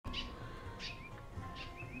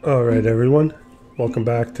Alright everyone, welcome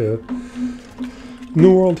back to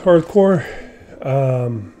New World Hardcore.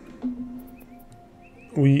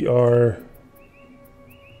 We are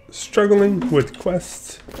struggling with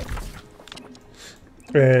quests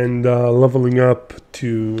and leveling up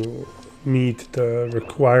to meet the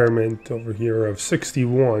requirement over here of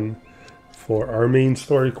 61 for our main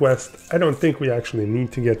story quest. I don't think we actually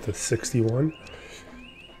need to get to 61,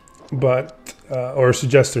 but or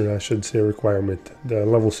suggested, I should say, requirement. The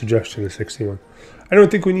level suggestion is 61. I don't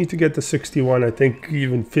think we need to get to 61. I think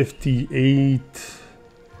even 58,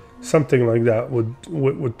 something like that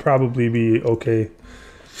would probably be okay.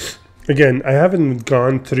 Again, I haven't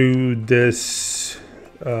gone through this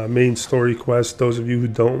main story quest. Those of you who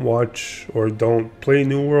don't watch or don't play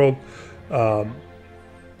New World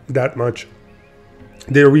that much,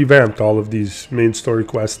 they revamped all of these main story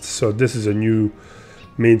quests. So this is a new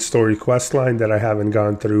main story quest line that I haven't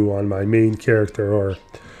gone through on my main character or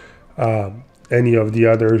any of the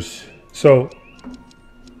others. So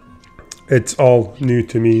it's all new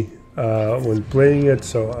to me when playing it.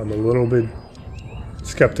 So I'm a little bit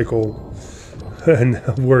skeptical and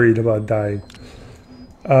worried about dying.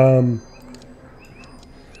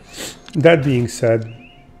 That being said,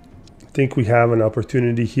 I think we have an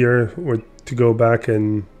opportunity here to go back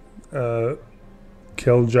and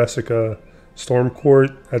kill Jessica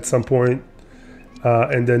Stormcourt at some point,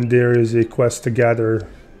 and then there is a quest to gather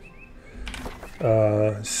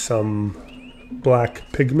some black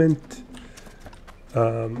pigment.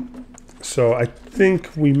 So I think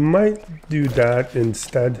we might do that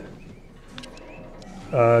instead.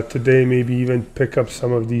 Today, maybe even pick up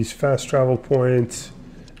some of these fast travel points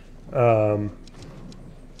and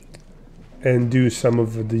do some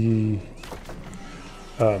of the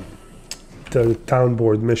town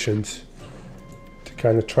board missions to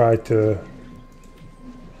kind of try to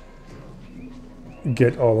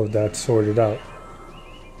get all of that sorted out.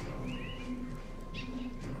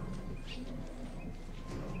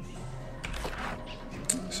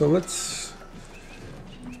 So let's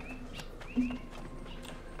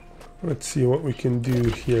see what we can do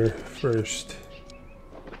here first.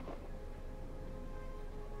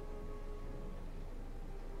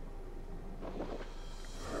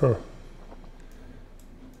 Huh.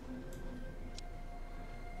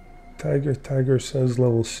 Tiger says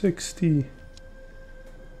level 60.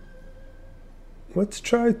 Let's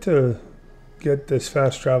try to get this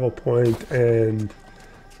fast travel point and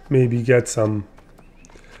maybe get some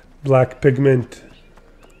black pigment.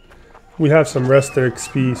 We have some rester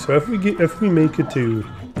XP, so if we make it to,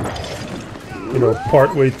 you know,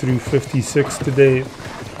 part way through 56 today, I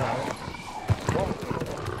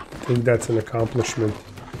think that's an accomplishment.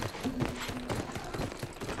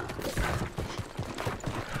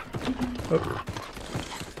 Oh.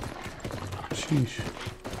 Sheesh.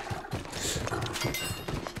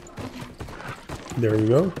 There we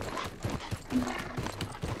go.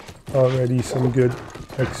 Already some good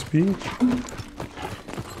XP.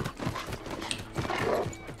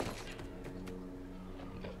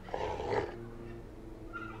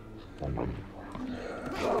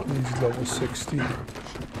 He's level 60.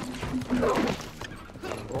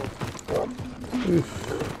 Oof.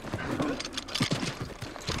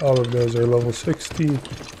 All of those are level 60.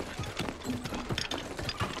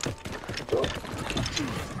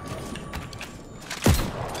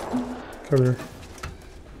 Come here.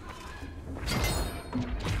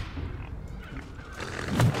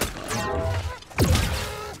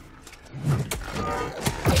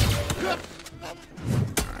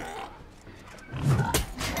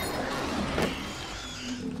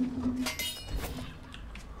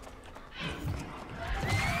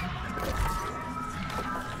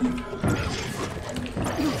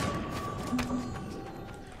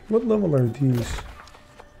 What level are these?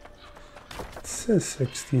 It says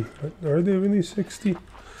 60, but are they really 60?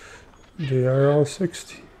 They are all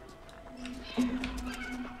 60.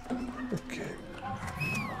 Okay.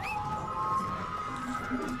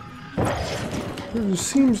 It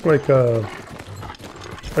seems like there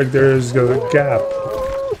is a gap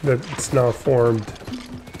that's now formed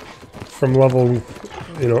from level,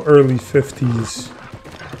 you know, early 50s.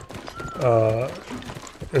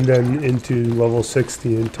 And then into level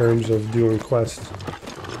 60 in terms of doing quests.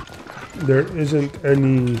 There isn't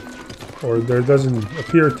any, or there doesn't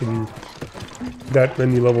appear to be that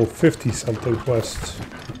many level 50 something quests.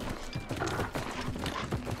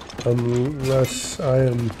 Unless I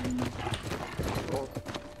am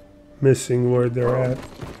missing where they're at.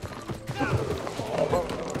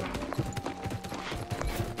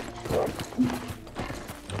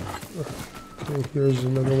 Okay, here's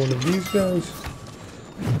another one of these guys.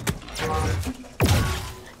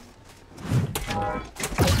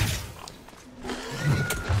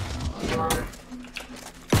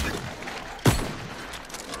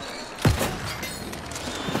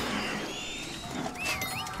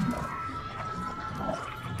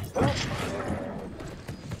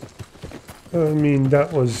 I mean,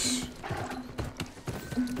 that was...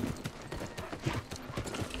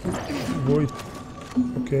 Void.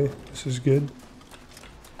 Okay, this is good.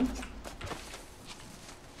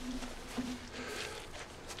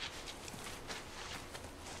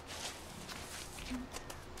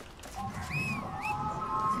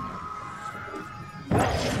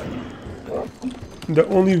 The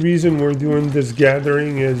only reason we're doing this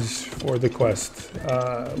gathering is for the quest.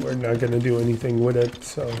 We're not going to do anything with it,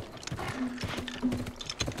 so...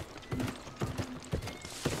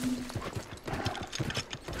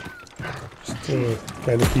 Just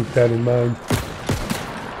kind of keep that in mind.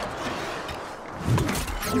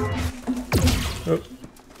 Oh.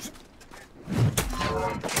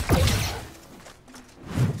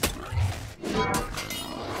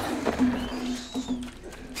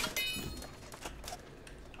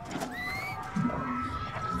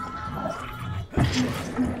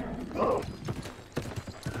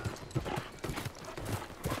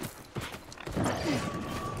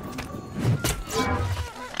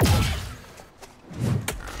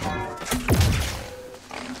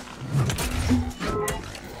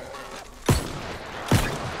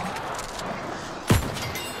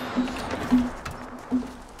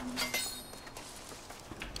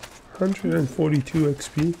 $142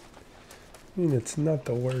 XP. I mean, it's not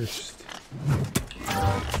the worst.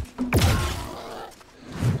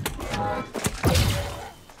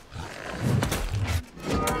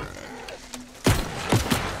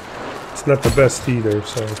 It's not the best either,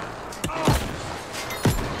 so.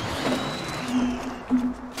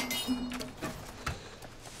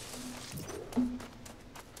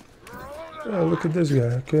 Oh, look at this guy,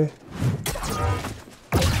 okay.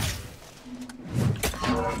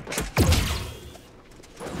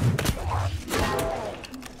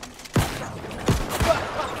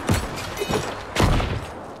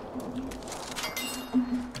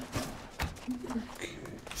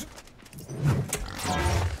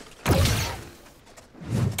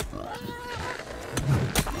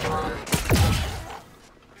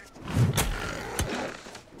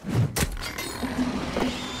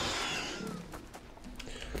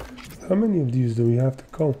 How many of these do we have to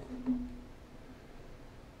go?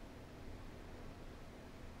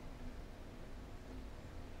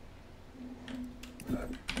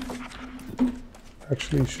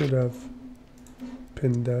 Actually, should have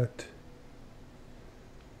pinned that.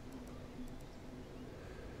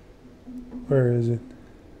 Where is it?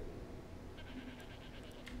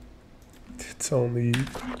 It's only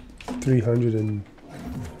 300 and...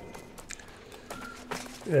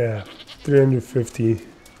 yeah, 350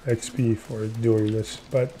 XP for doing this,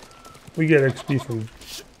 but we get XP from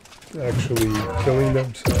actually killing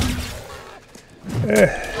them, so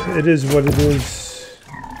it is what it is.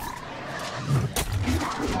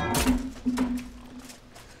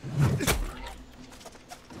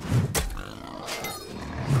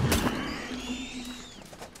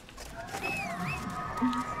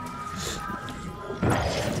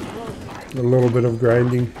 A little bit of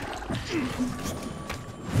grinding.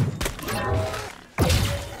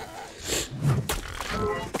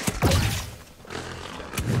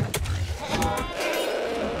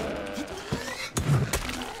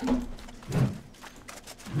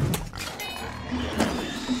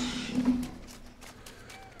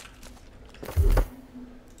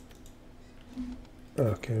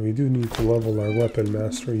 Okay, we do need to level our weapon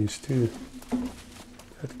masteries too.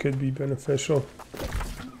 That could be beneficial.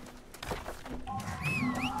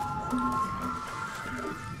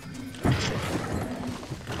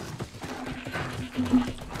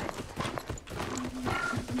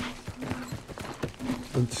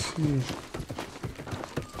 Let's see.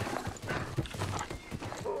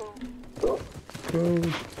 Goat.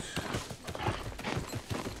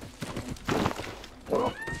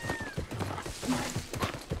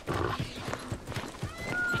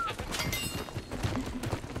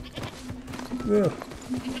 Yeah.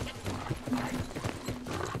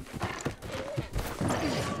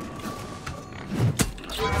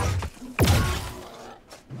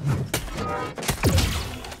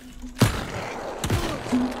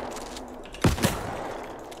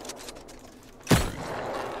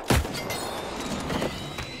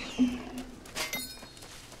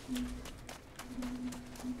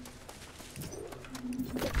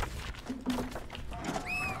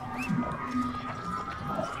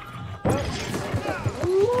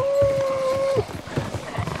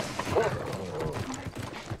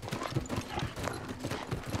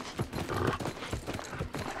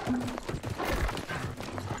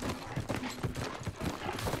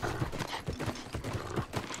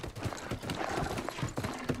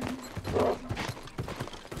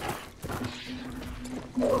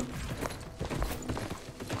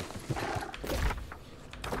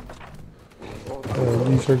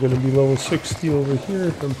 these are going to be level 60 over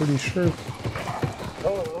here, I'm pretty sure.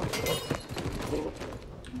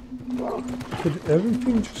 Did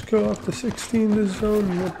everything just go up to 60 in this zone?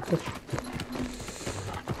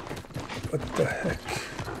 What the heck?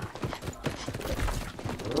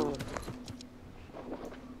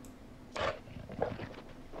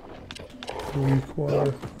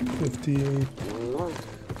 Require 58.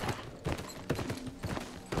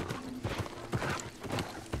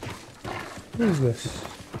 What is this?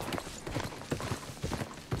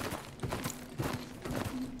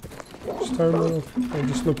 Star metal? It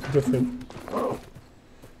just looked different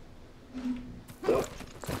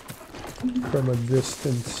from a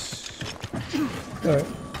distance. Alright.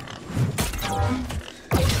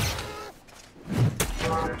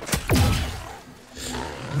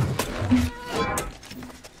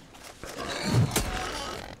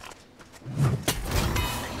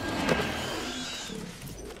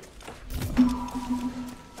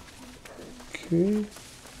 Okay.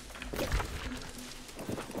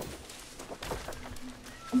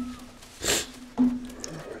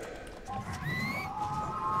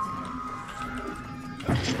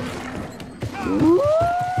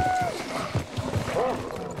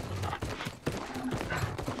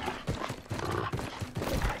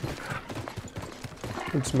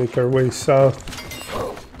 Let's make our way south.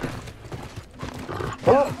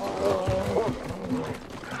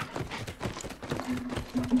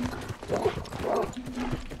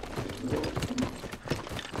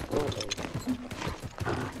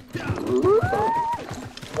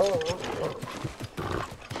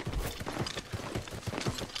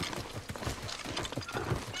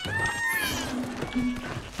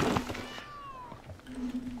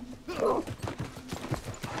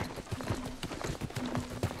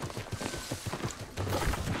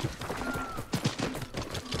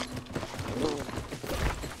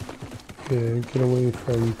 Yeah, get away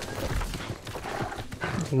from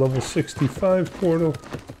the level 65 portal.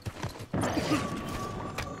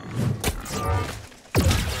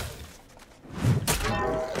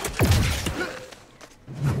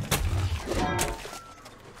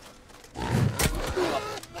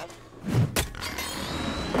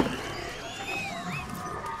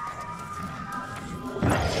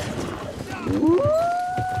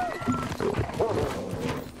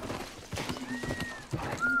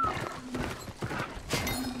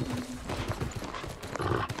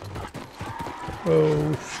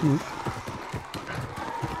 Oh shoot.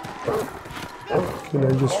 Can I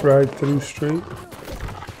just ride through straight?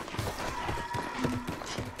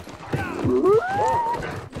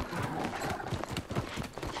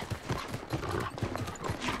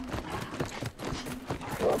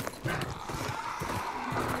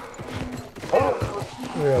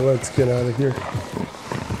 Yeah, let's get out of here.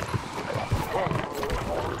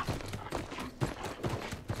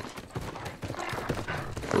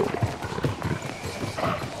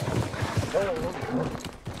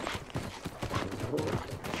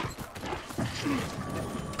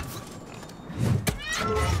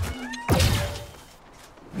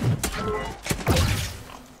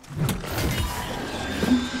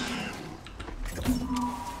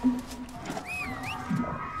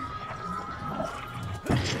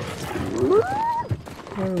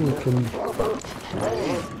 We can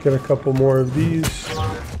get a couple more of these.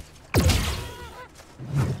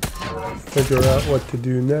 Figure out what to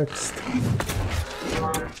do next.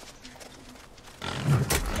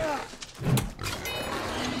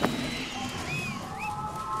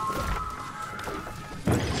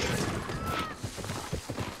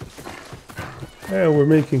 Yeah, we're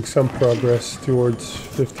making some progress towards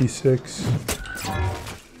 56.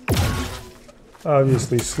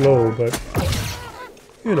 Obviously slow, but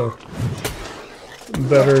you know,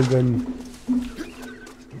 better than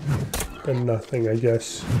nothing, I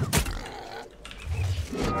guess.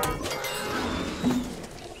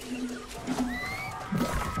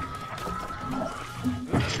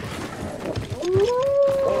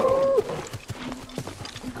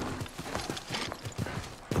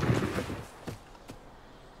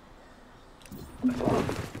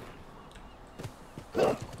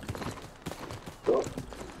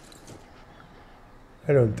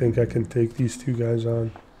 I don't think I can take these two guys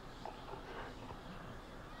on.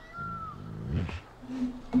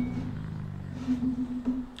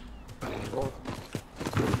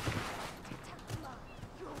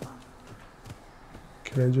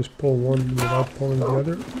 Can I just pull one without pulling the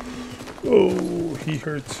other? Oh, he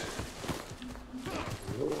hurts.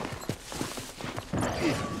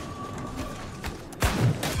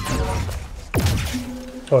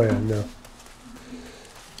 Oh yeah, no.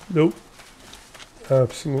 Nope.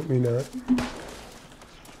 Absolutely not.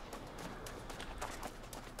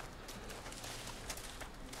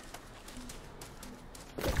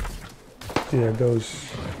 Yeah,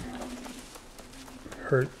 those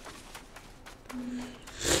hurt.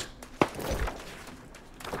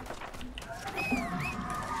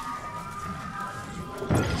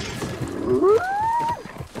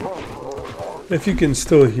 If you can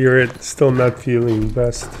still hear it, still not feeling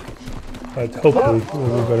best, but hopefully it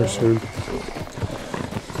will be better soon.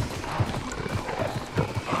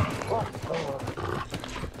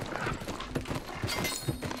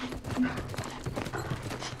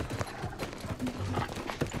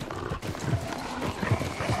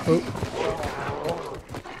 Oh.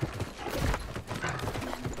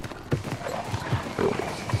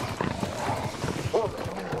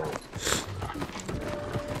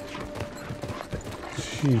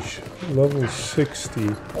 Sheesh, level 60.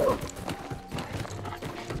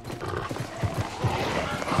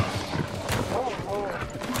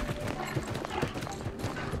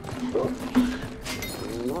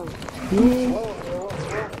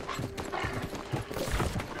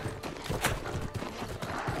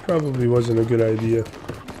 Probably wasn't a good idea.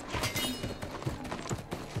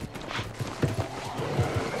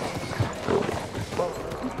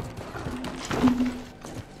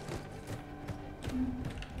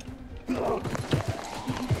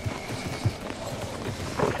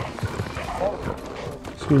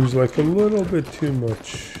 Seems like a little bit too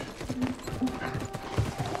much.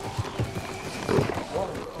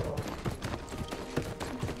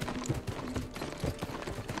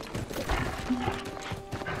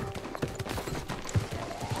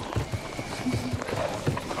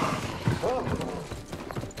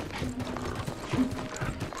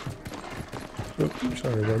 Oops,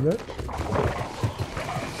 sorry about that.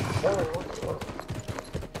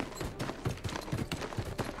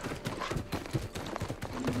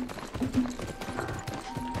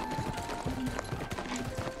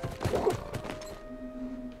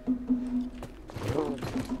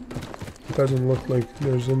 Doesn't look like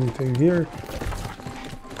there's anything here.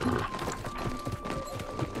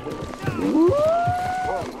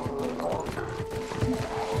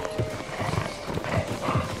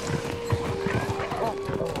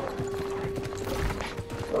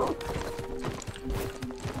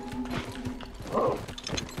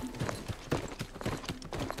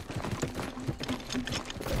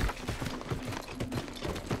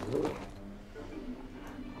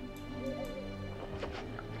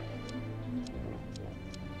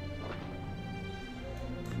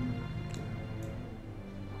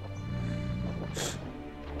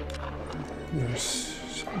 There's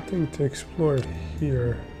something to explore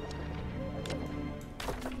here.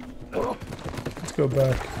 Let's go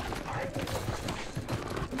back.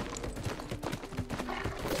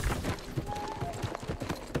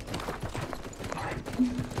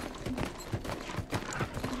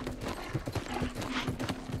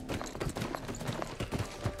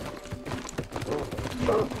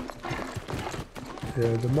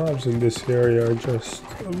 Yeah, the mobs in this area are just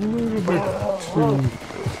a little bit too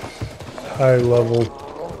high level.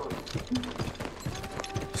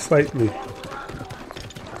 Slightly.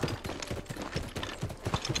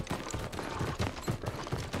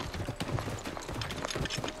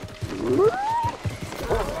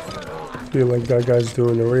 Feel like that guy's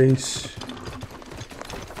doing a race.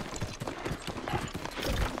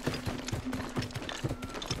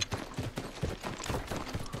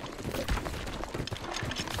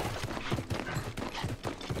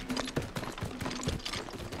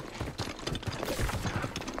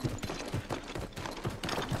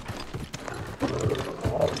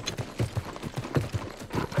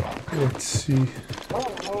 Let's see.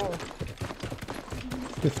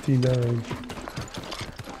 59.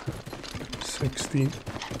 60.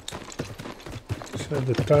 So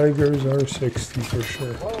the tigers are 60 for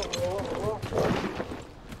sure.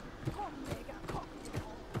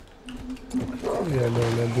 Yeah, no,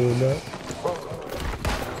 not doing that.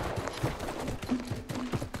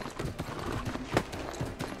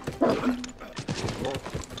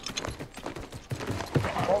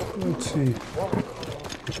 Let's see.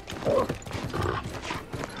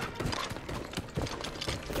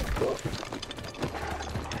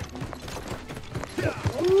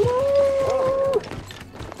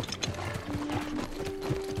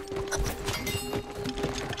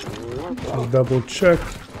 Just double check.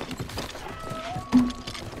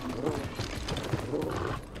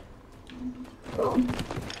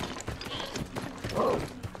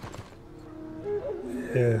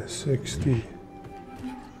 Yeah, 60.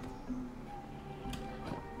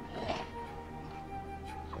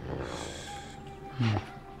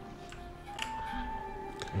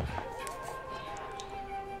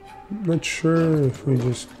 Not sure if we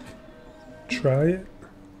just try it.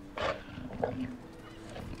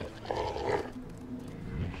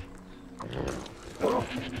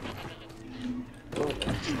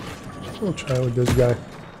 I'll try with this guy.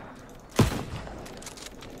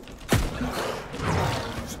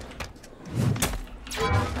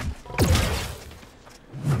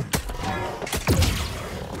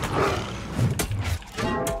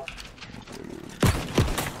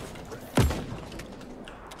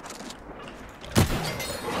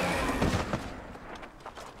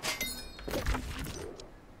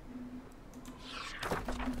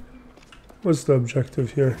 What's the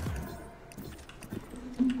objective here?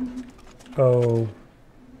 Oh.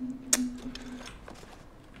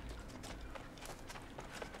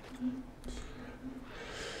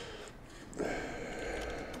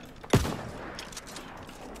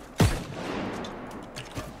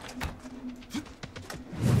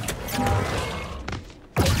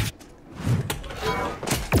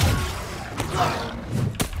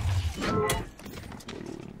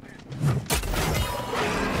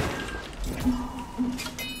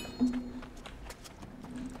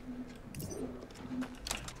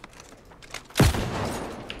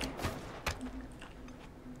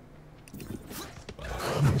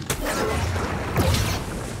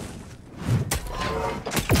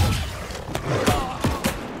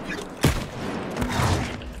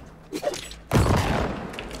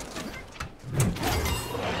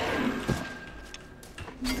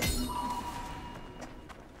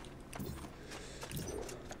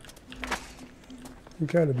 You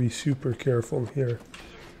gotta be super careful here.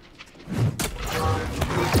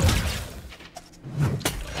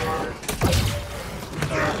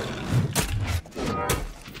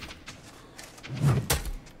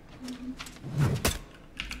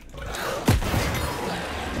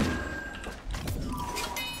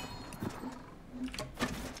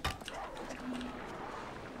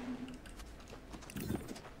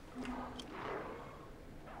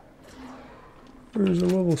 There's a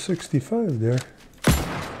level 65 there.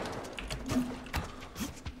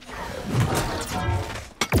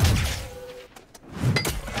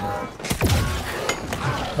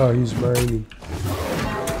 Oh, he's mining.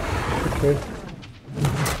 Okay.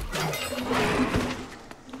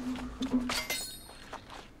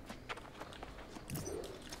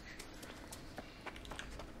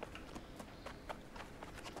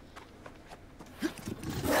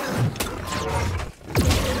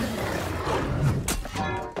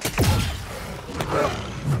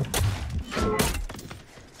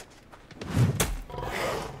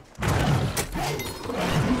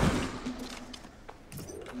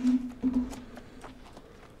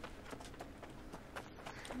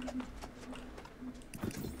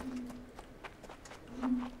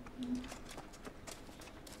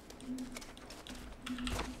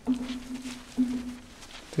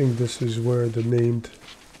 I think this is where the named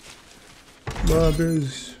mob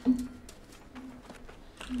is.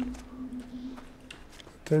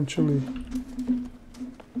 Potentially.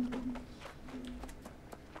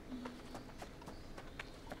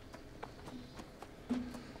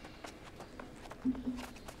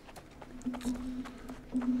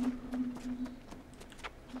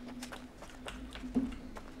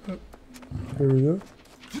 Oh, here we go.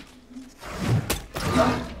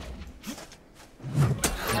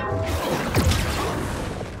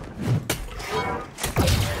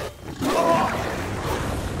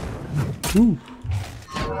 Ooh.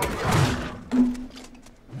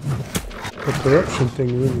 The corruption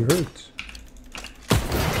thing really hurts.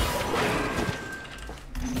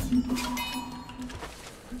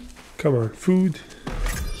 Come on, food.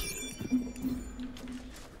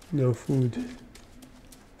 No food.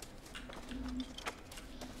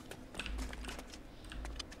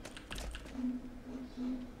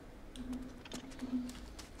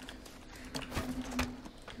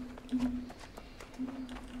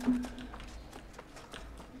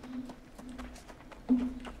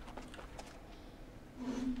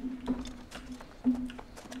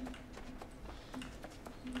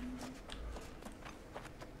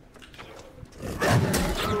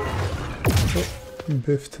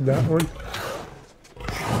 Biff to that one.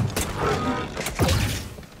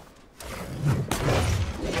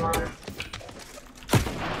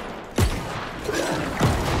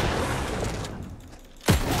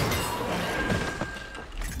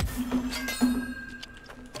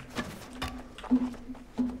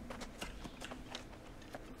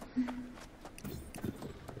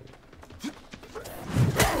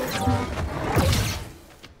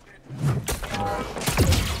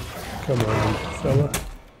 Come on, fella.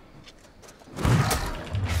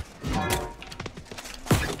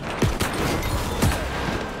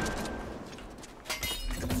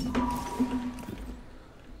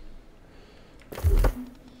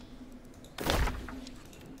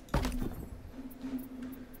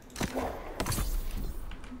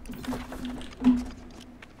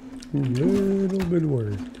 A little bit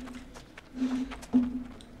worried.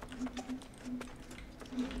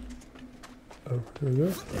 Oh, here we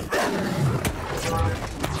go.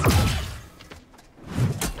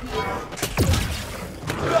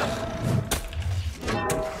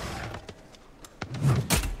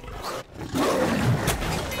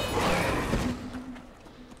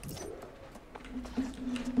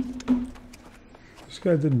 This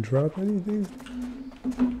guy didn't drop anything.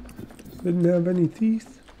 Didn't have any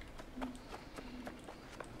teeth.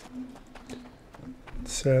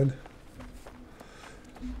 Sad.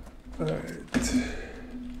 All right.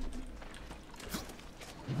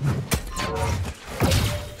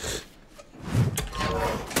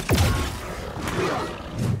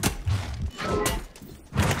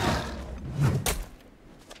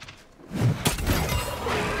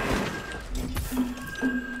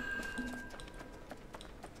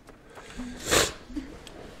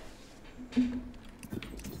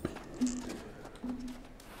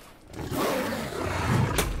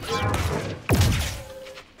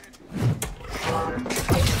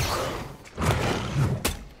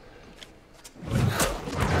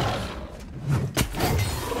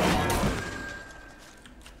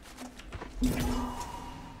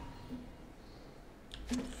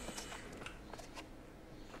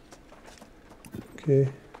 Okay.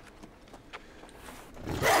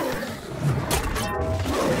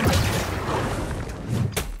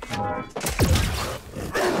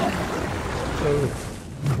 Oh.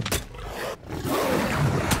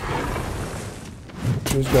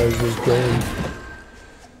 This guy's just going,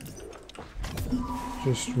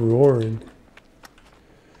 just roaring.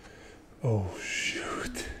 Oh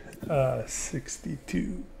shoot.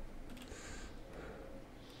 62.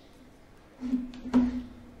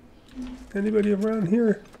 Anybody around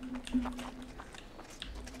here?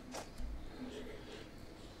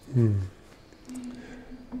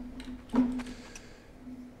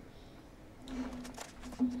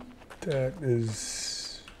 That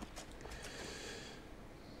is...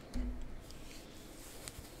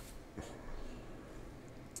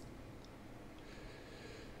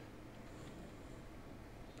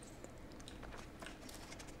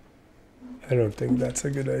 I don't think that's a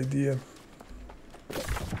good idea.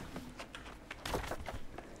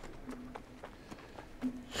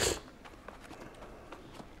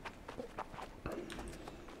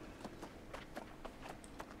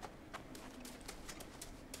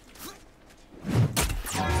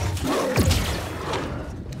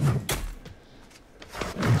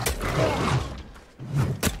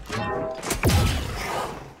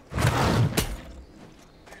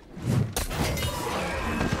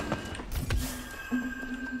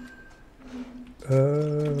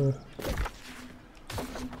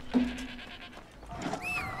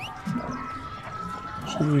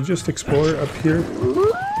 Should we just explore up here?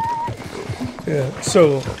 Yeah,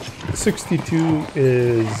 so 62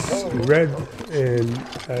 is red, and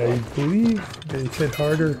I believe they hit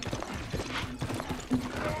harder.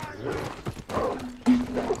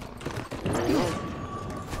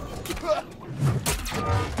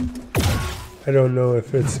 I don't know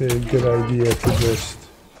if it's a good idea to just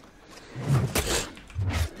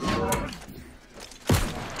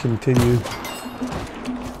continue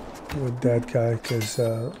with that guy, because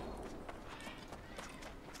I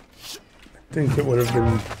think it would have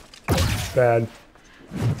been bad.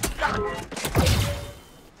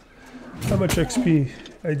 How much XP?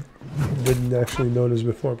 I didn't actually notice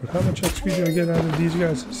before, but how much XP did I get out of these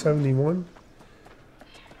guys? 71?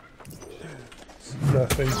 It's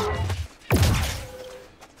nothing.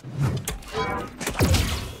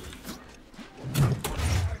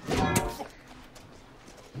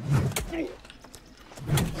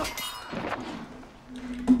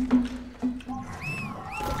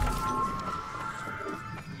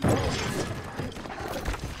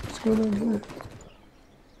 What's going on here?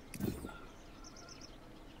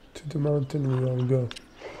 To the mountain we all go.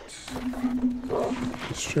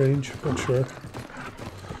 It's strange, not sure.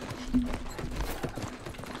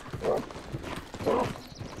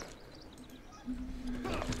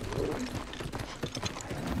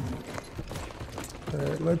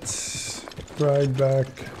 Alright, let's ride back.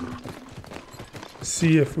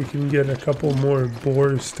 See if we can get a couple more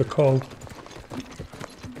boars to cull.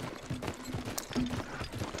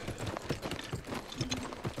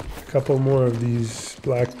 A couple more of these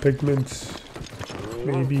black pigments,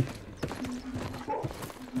 maybe.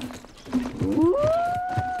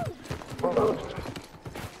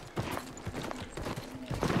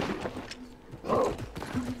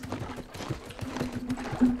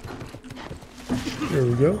 There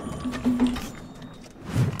we go.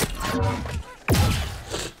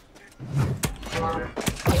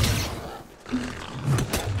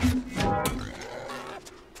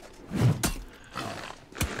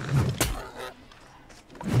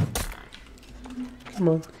 Come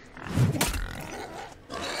on.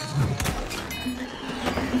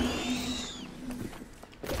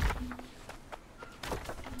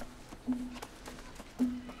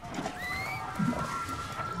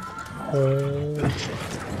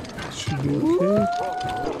 Should be okay.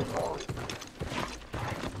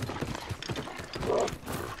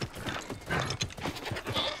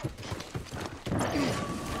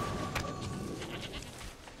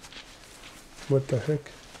 What the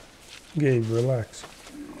heck? Game, relax.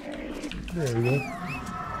 There we go.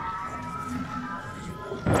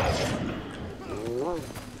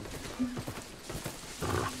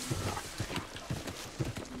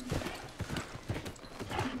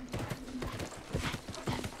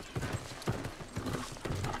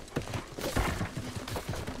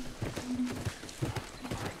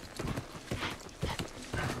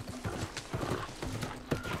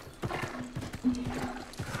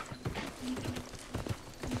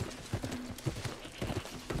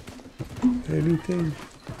 Anything?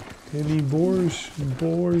 Any boars?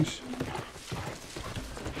 Boars?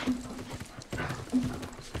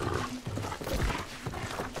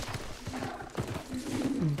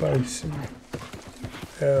 Bison.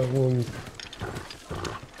 Yeah, we'll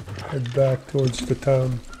head back towards the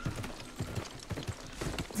town.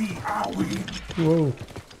 Whoa,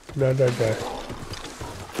 not that guy.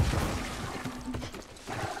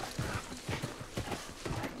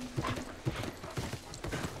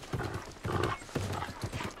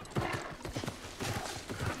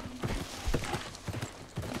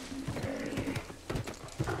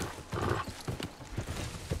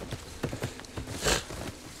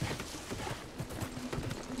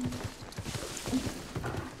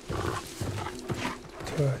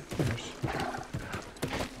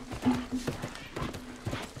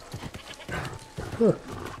 Huh.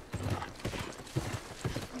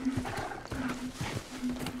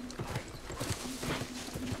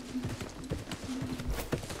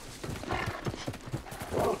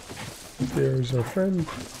 There's our friend.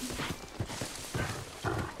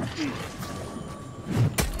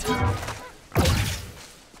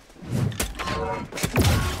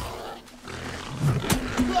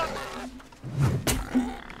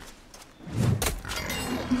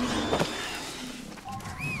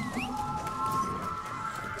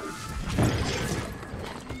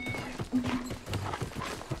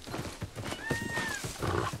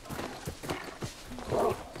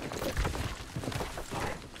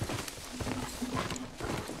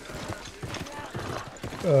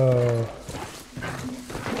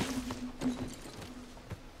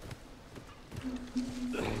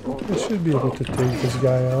 I should be able to take this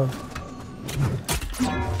guy on.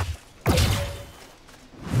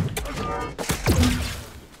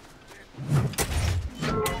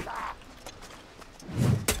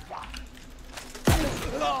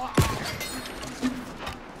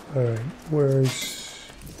 Alright,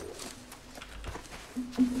 where's...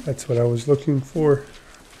 That's what I was looking for.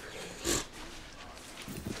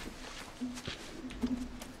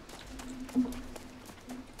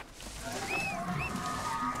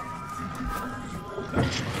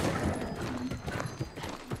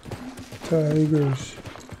 Tigers.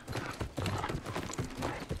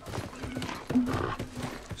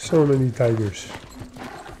 So many tigers.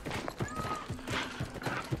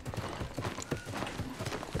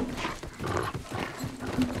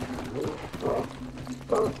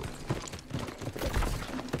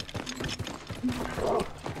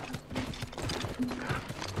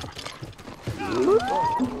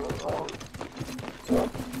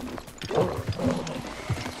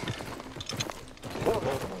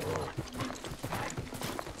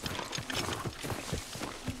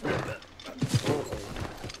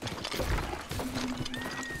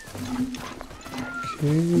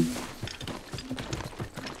 Okay.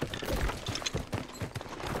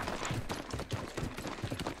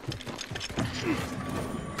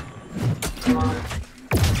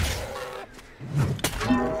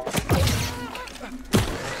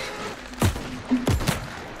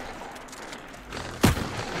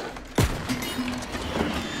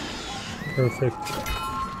 Perfect.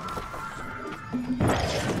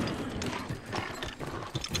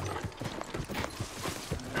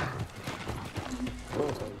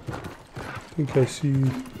 I think I see.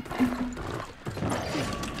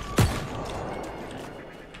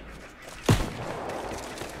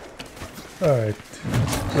 Alright,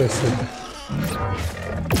 listen.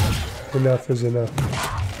 Enough is enough.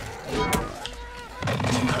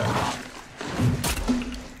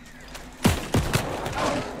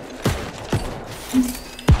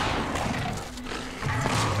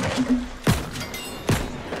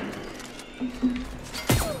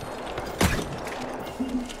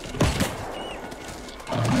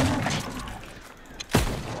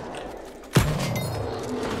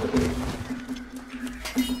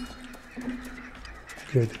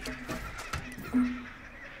 Good.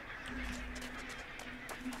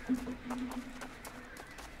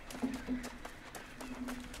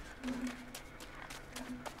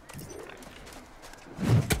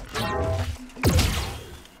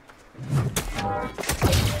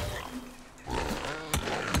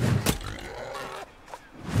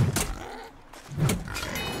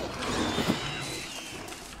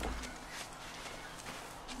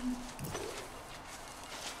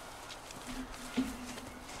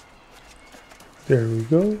 There we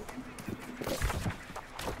go.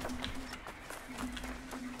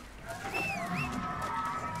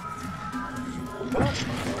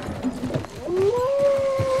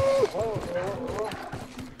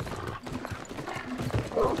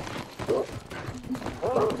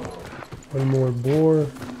 One more boar.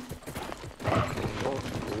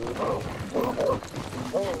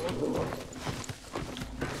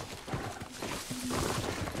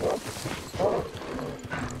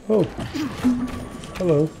 Oh,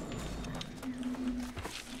 hello.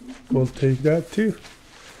 We'll take that too.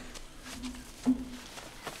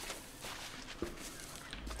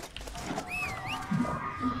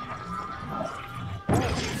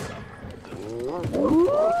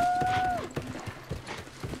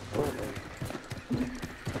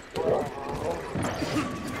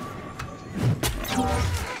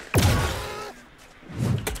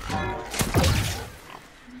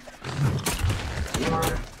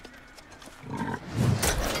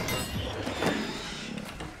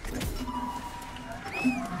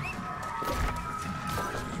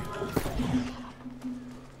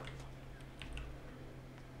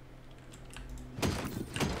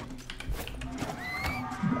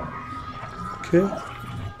 Okay,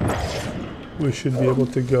 we should be able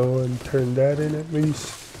to go and turn that in at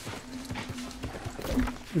least.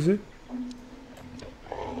 Is it?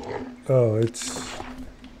 Oh, it's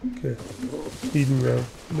okay. Eating now.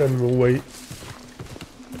 Then we'll wait.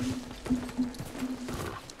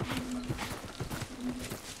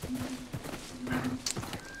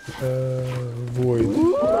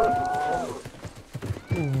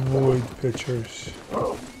 Void pictures.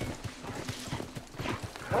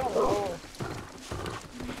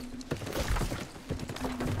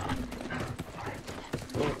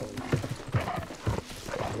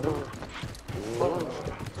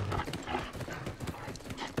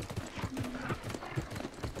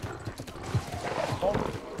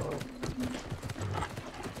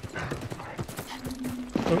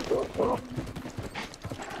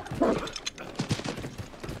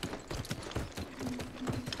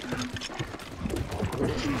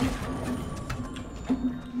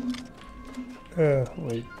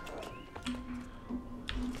 Wait.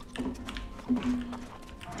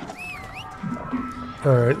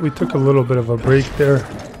 Alright, we took a little bit of a break there.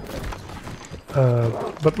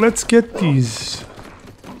 But let's get these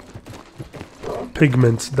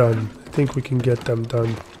pigments done. I think we can get them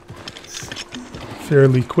done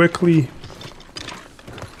fairly quickly.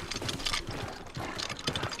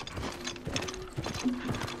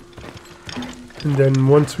 And then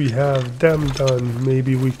once we have them done,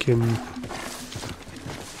 maybe we can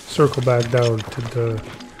circle back down to the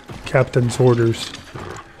captain's orders.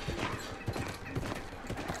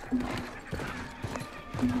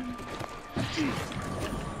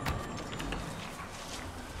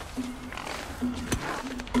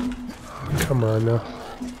 Come on now.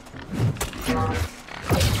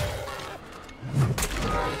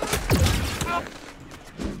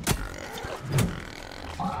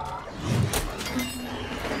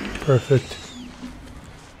 Perfect.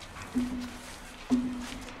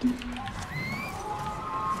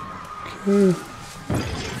 Okay.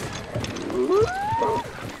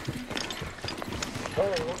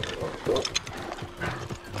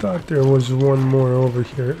 Thought there was one more over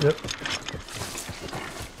here. Yep.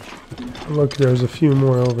 Look, there's a few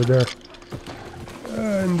more over there.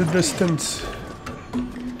 In the distance.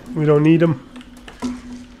 We don't need them.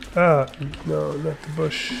 Ah, no, not the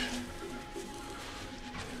bush.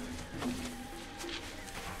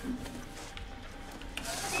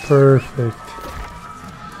 Perfect.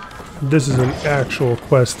 This is an actual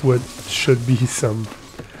quest which should be some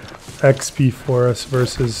XP for us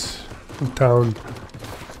versus town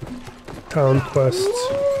quests.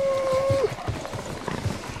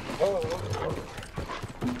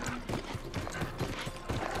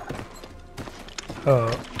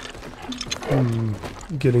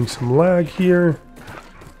 Getting some lag here.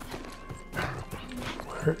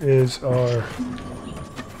 Where is our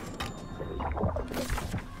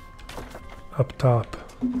up top?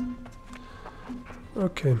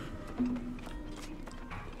 Okay.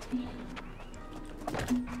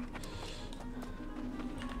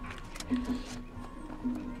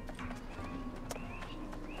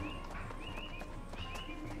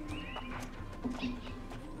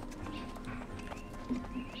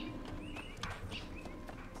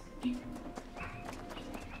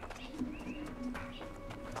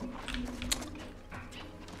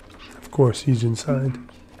 course he's inside.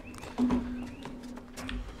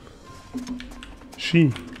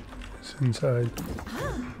 She is inside.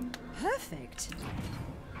 Perfect.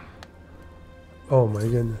 Oh my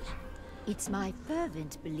goodness. It's my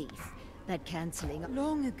fervent belief that canceling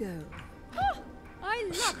long ago. Oh, I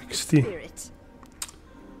love 60. the spirit.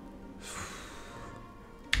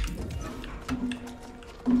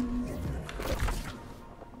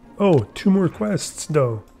 Oh, 2 more quests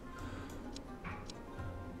though.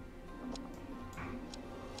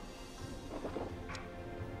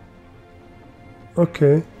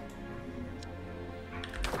 Okay.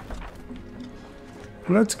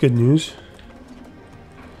 Well, that's good news.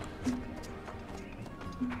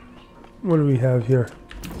 What do we have here?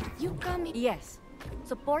 You come. Yes.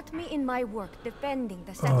 Support me in my work defending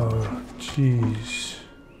the settlement. Oh, jeez.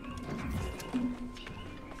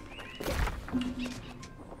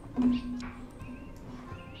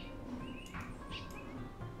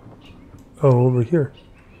 Oh, over here.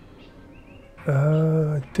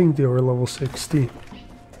 I think they were level 60.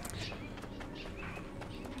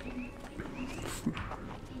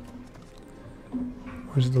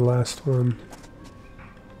 Where's the last one?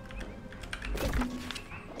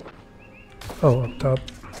 Oh, up top.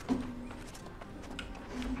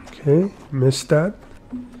 Okay, missed that.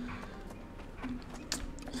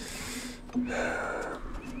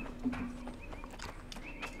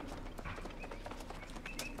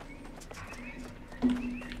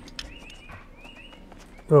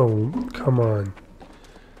 Oh, come on.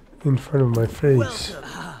 In front of my face.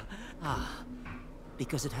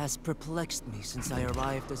 Because it has perplexed me since I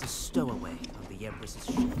arrived as a stowaway on the Empress's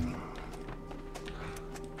ship.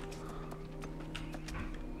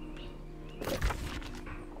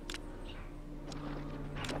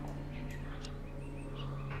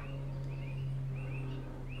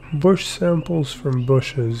 Bush samples from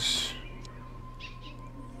bushes.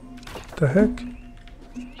 What the heck?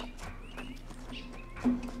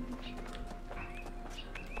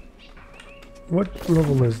 What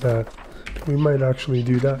level is that? We might actually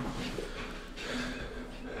do that.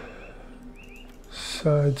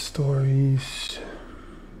 Side stories.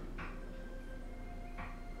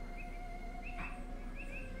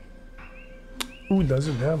 Ooh,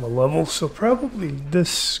 doesn't have a level, so probably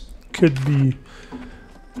this could be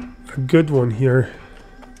a good one here.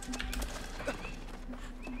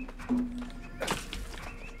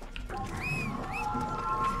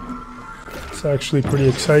 It's actually pretty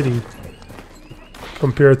exciting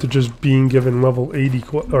compared to just being given level 80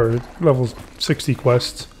 or level 60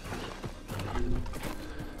 quests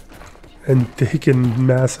and taking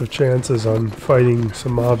massive chances on fighting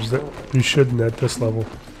some mobs that you shouldn't at this level.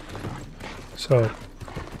 So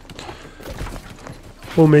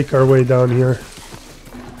we'll make our way down here.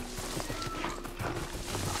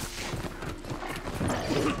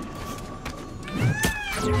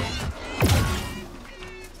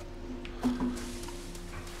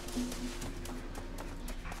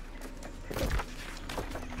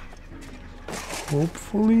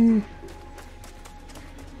 Hopefully.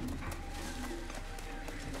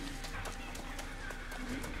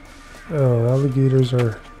 Oh, alligators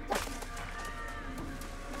are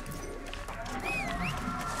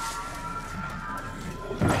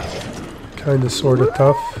kind of sort of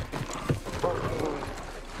tough.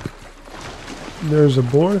 There's a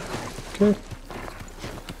boar. Okay.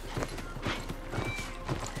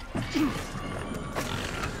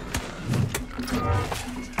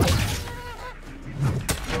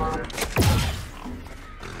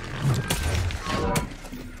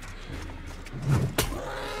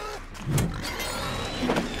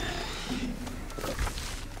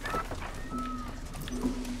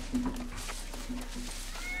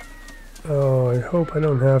 Oh, I hope I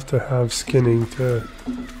don't have to have skinning to...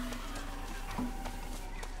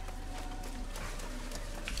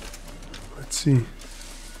 Let's see.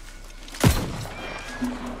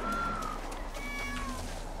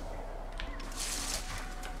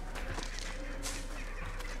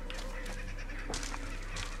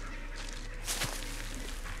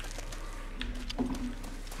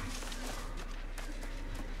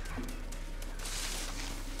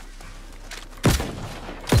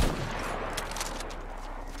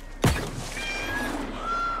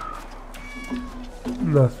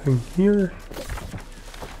 Nothing here.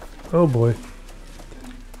 Oh boy.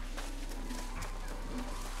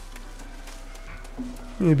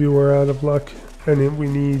 Maybe we're out of luck and we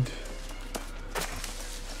need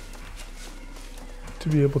to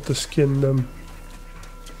be able to skin them.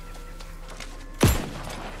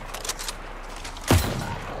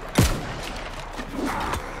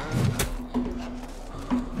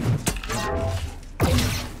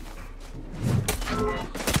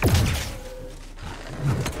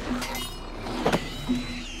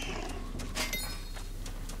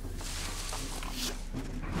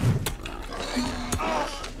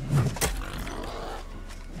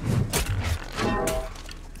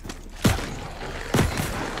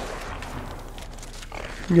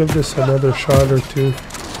 give this another shot or two.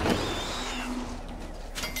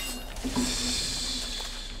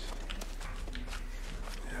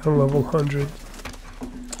 Yeah, level 100.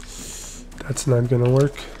 That's not gonna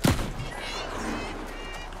work.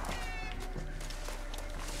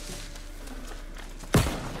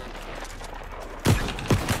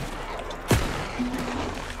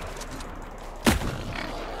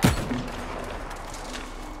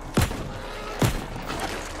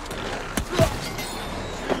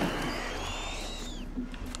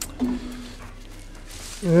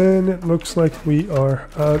 And it looks like we are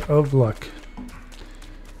out of luck.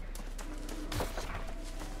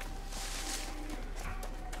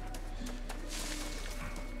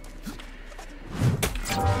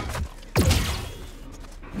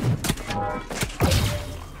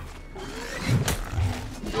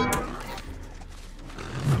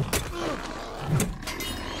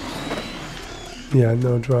 Yeah,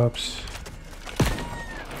 no drops.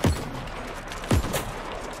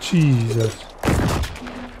 Jesus.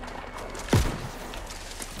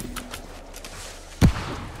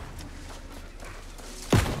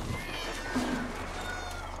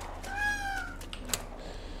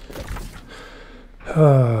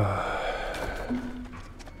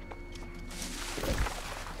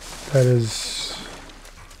 That is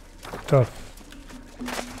tough.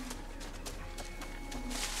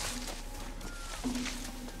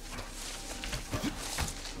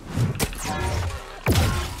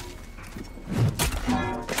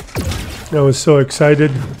 I was so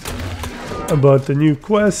excited about the new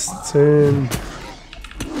quests and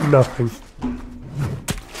nothing.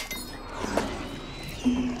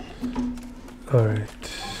 All right.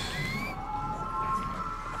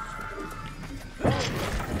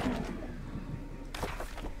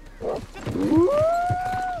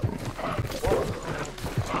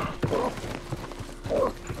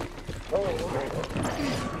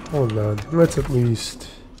 Hold on, let's at least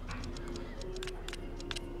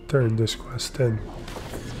turn this quest in.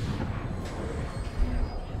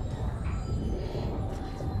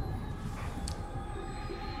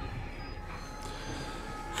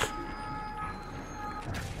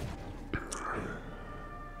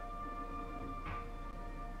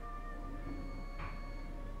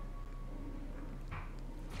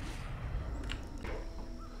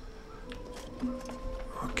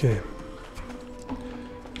 Okay.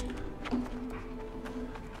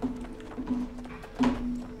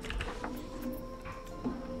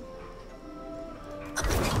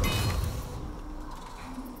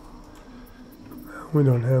 We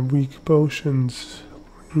don't have weak potions.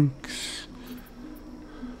 Links.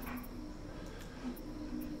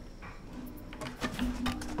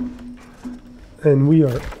 And we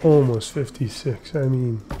are almost 56. I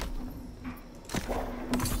mean,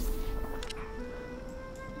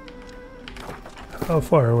 how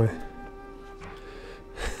far away?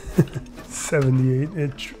 78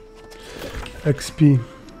 XP.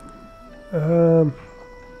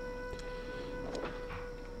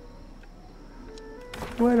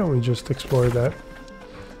 Why don't we just explore that?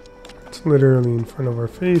 It's literally in front of our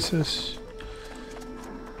faces.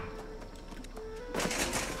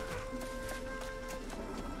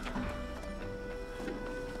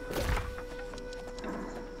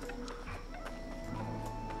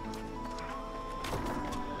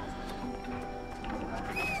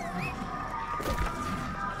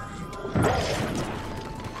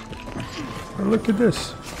 Oh, look at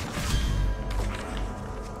this.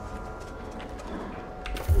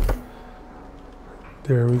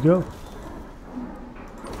 There we go.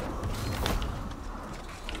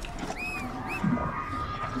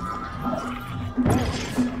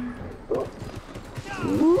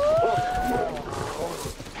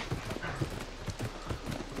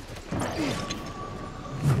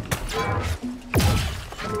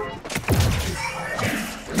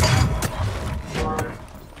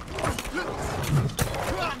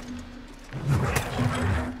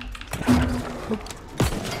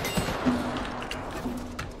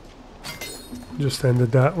 Just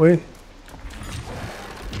ended that way.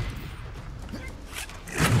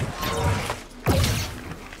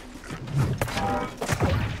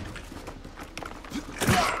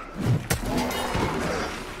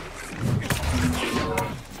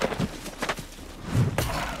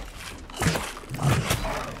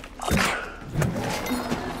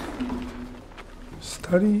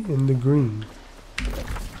 Study in the green.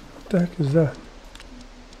 What the heck is that?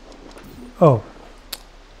 Oh.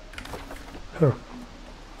 Huh.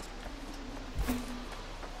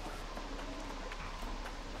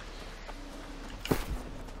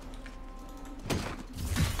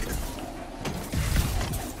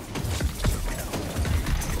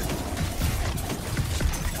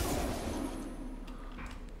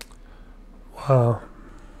 Wow.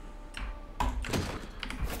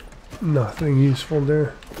 Nothing useful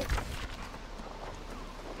there.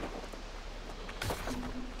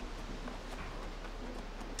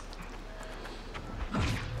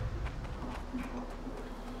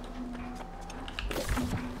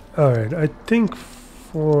 Alright, I think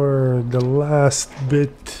for the last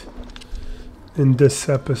bit in this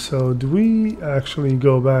episode, we actually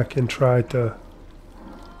go back and try to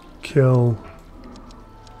kill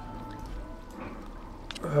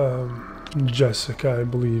Jessica, I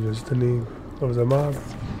believe is the name of the mob.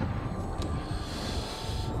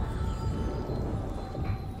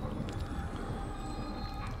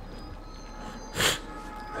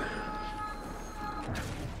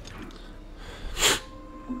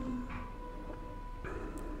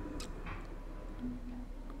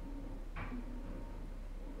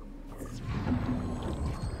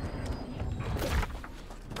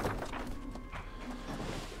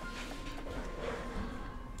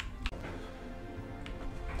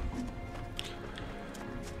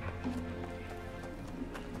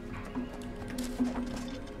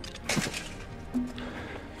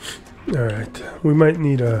 Alright, we might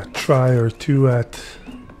need a try or two at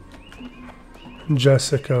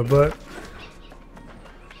Jessica, but I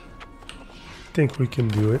think we can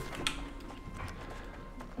do it.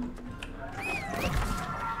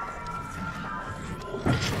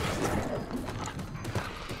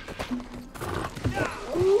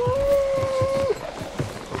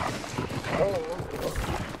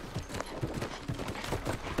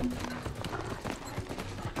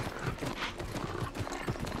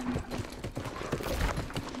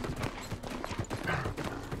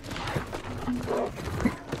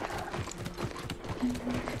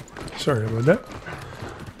 Sorry about that.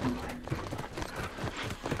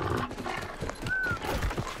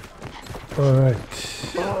 Alright.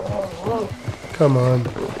 Come on.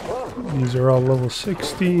 These are all level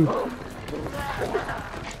 60.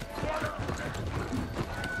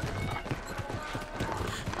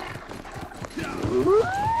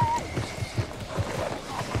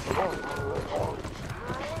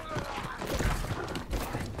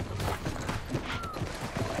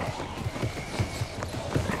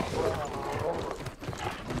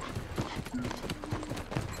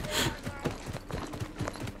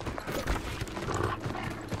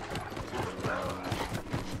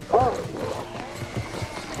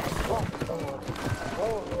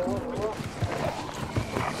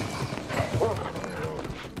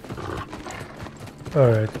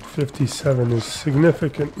 Alright, 57 is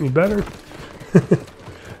significantly better.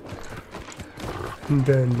 And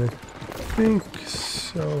then I think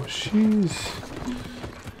so she's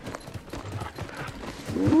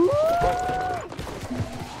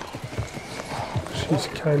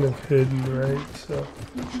kind of hidden, right? So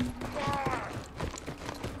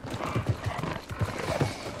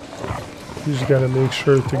you just gotta make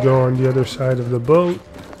sure to go on the other side of the boat.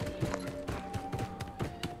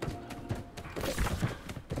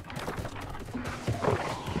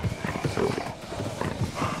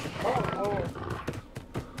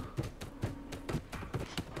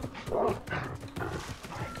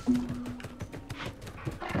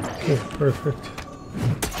 Okay, perfect.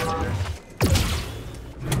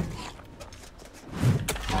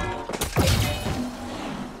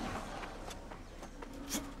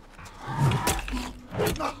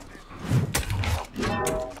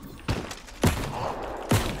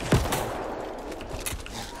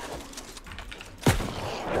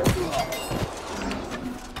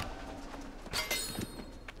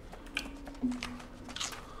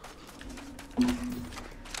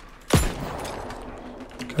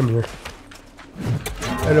 Come here.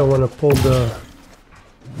 I don't want to pull the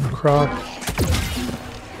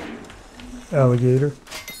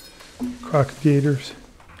crocodilators.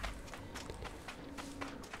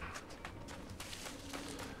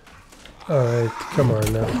 Alright, come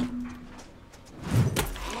on now.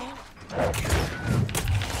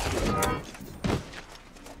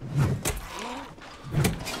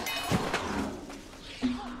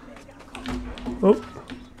 Oh.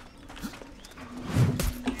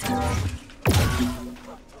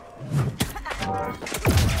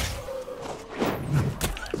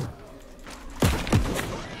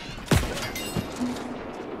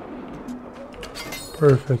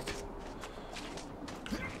 Perfect.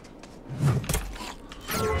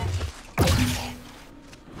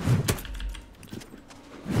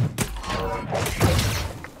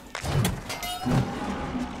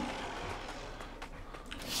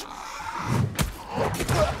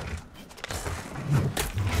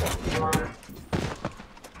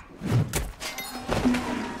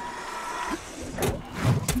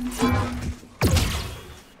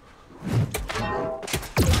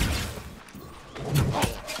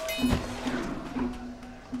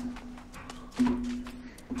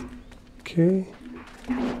 Okay.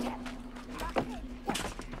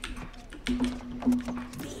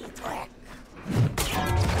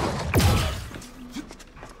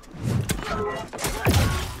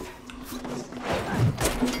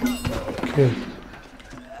 Okay.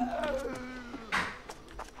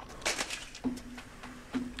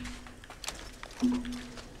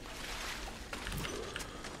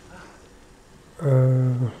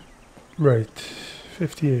 Right.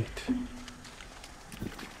 58.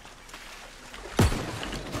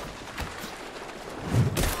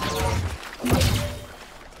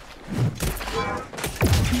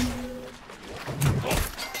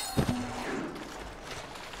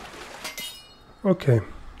 Okay.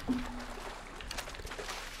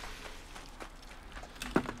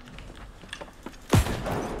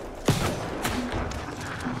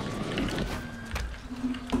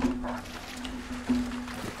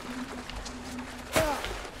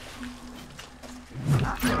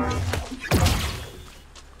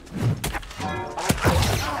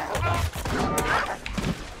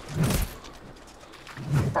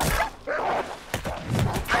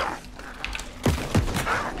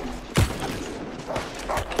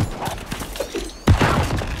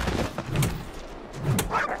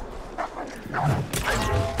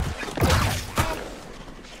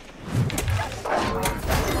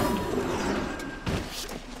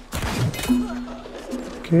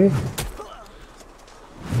 Okay.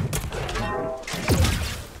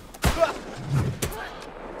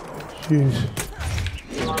 Jeez.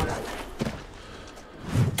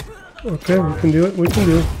 Okay, we can do it. We can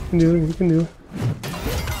do it. We can do it. We can do it.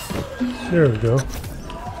 There we go.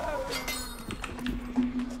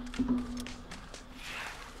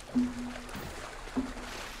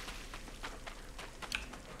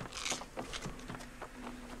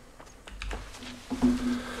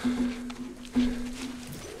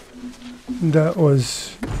 That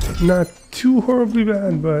was not too horribly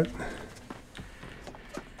bad, but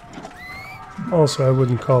also I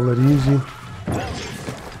wouldn't call it easy.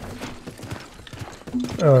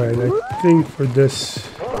 Alright, I think for this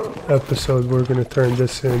episode we're going to turn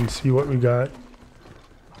this in, see what we got.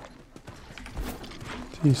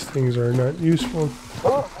 These things are not useful.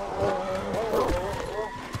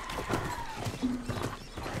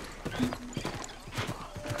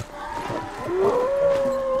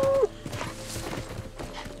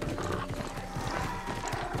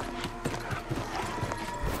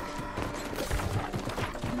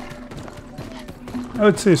 I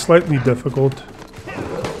would say slightly difficult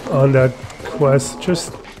on that quest.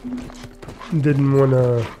 Just didn't want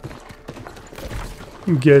to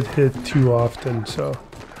get hit too often, so.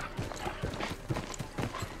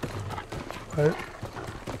 But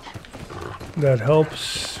that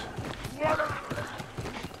helps.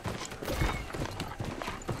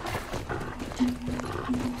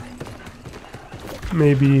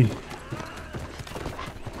 Maybe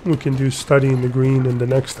we can do studying the green in the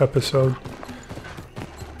next episode.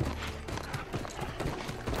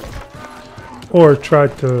 Or try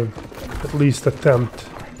to at least attempt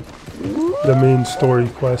the main story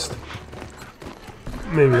quest.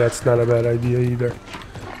 Maybe that's not a bad idea either,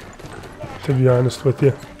 to be honest with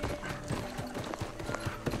you.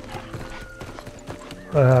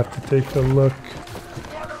 I have to take a look.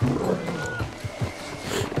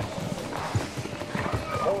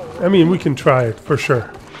 I mean, we can try it for sure.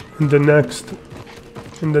 In the next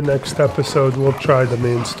episode, we'll try the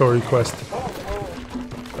main story quest.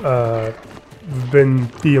 We've been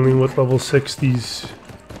dealing with level 60s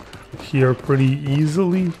here pretty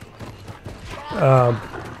easily.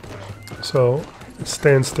 So it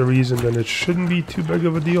stands to reason that it shouldn't be too big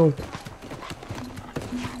of a deal.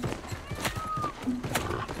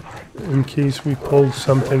 In case we pull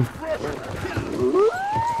something.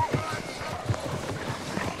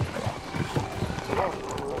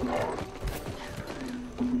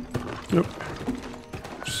 Yep.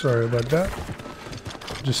 Sorry about that.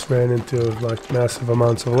 Just ran into like massive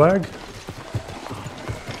amounts of lag.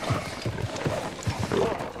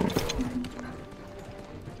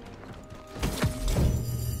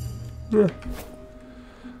 Yeah.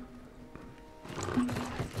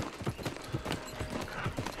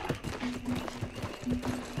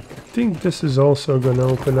 I think this is also going to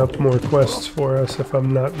open up more quests for us, if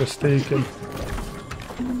I'm not mistaken.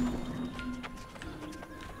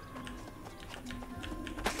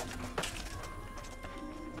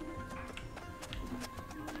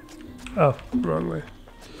 Oh, wrong way.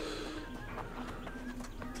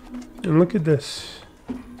 And look at this.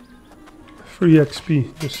 Free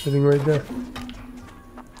XP just sitting right there.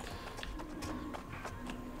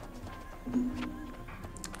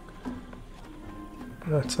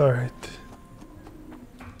 That's alright.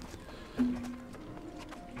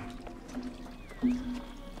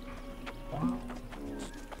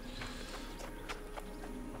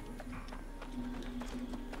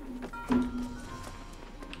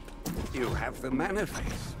 have the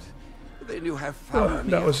manifest. Then you have found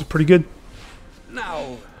That was pretty good.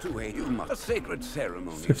 Now, to aid you must a sacred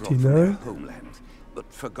ceremony 59. brought from their homeland,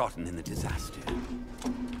 but forgotten in the disaster.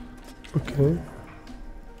 Okay.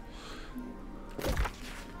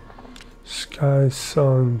 Sky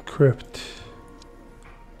Song Crypt.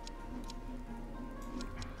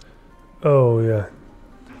 Oh yeah.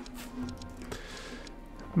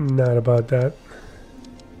 Not about that.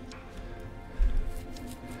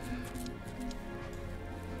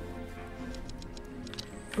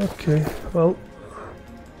 Okay, well,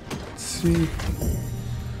 let's see.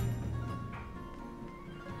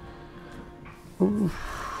 Ooh.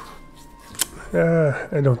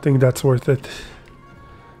 I don't think that's worth it.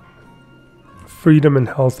 Freedom and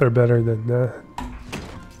health are better than that.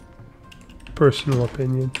 Personal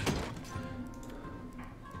opinion.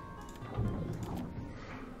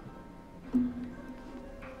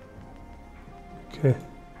 Okay.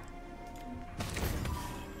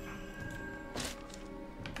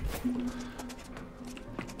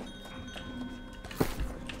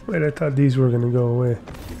 Wait, I thought these were gonna go away.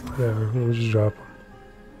 Whatever, we'll just drop them.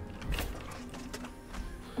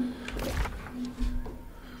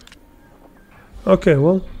 Okay,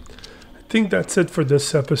 well, I think that's it for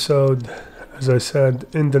this episode. As I said,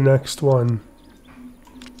 in the next one,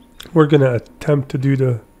 we're gonna attempt to do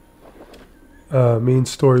the main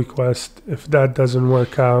story quest. If that doesn't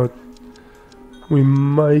work out, we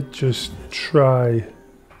might just try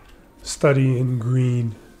studying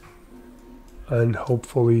green and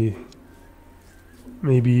hopefully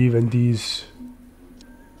maybe even these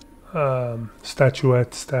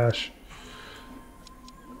statuette stash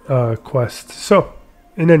quests. So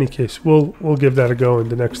in any case, we'll give that a go in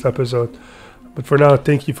the next episode. But for now,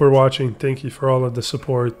 thank you for watching, thank you for all of the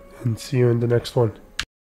support, and see you in the next one.